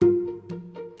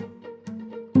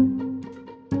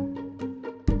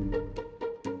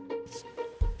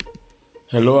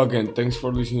Hello again, thanks for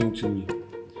listening to me.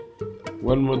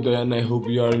 One more day, and I hope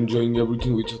you are enjoying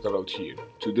everything we talk about here.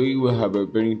 Today we have a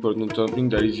very important topic,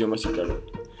 that is Yom Hazikaron.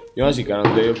 Yom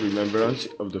Hazikaron, Day of Remembrance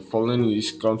of the Fallen in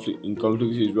conflict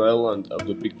with Israel and of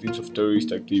the victims of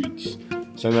terrorist activities.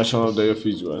 It's a national day of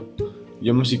Israel.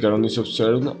 Yom Hazikaron is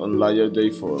observed on Layer Day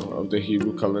 4 of the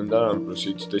Hebrew calendar and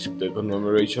precedes the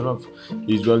commemoration of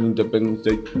Israel's Independence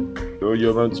Day, or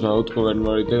Yom Ha'atzmaut,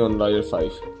 commemorated on Layer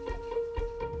 5.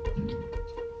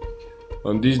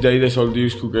 On this day, the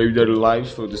soldiers who gave their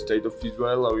lives for the state of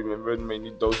Israel are remembered,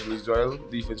 mainly those in Israel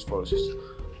Defense Forces.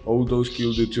 All those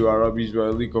killed due to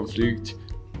Arab-Israeli conflict,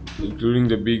 including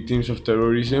the victims of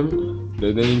terrorism.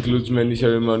 The day includes many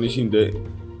ceremonies in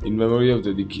memory of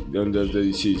the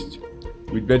deceased.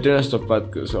 With veterans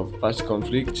of past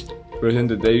conflicts present,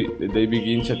 the day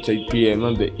begins at 8 p.m.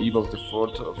 on the eve of the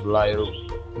 4th of Laya,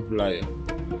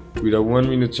 with a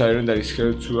 1-minute siren that is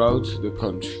heard throughout the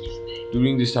country.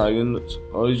 During the siren,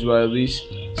 all Israelis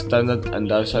stand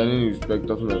and are silent in respect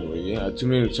of memory. A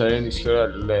 2-minute siren is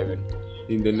heard at 11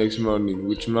 in the next morning,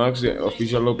 which marks the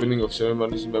official opening of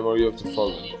ceremonies in memory of the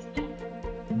fallen.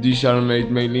 These are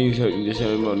made mainly in the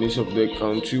ceremonies of the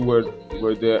country where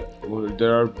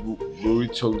there are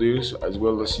buried soldiers as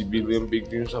well as civilian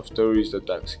victims of terrorist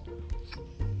attacks.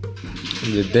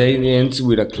 The day ends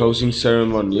with a closing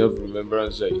ceremony of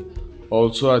Remembrance Day,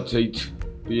 also at 8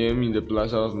 p.m. in the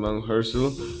Plaza of Mount Herzl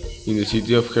in the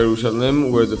city of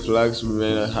Jerusalem, where the flags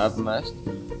remain at half-mast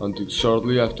until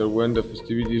shortly after, when the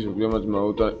festivities of Yom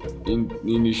Ha'atzmaut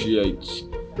initiates.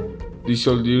 These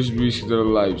soldiers risk their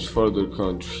lives for their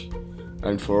country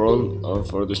and for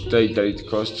the state that it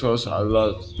costs us a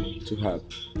lot to have.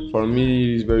 For me,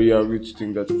 it is very ugly to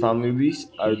think that families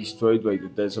are destroyed by the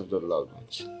deaths of their loved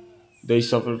ones. They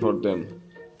suffer for them,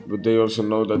 but they also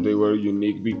know that they were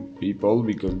unique people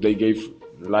because they gave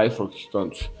life for his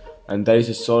country, and that is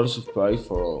a source of pride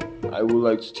for all. I would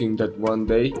like to think that one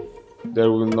day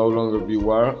there will no longer be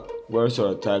wars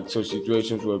or attacks or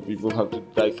situations where people have to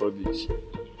die for this,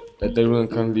 that everyone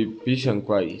can live peace and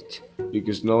quiet,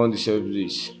 because no one deserves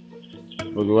this.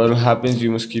 But what happens, you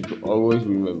must keep always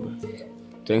remember.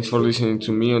 Thanks for listening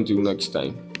to me. Until next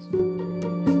time.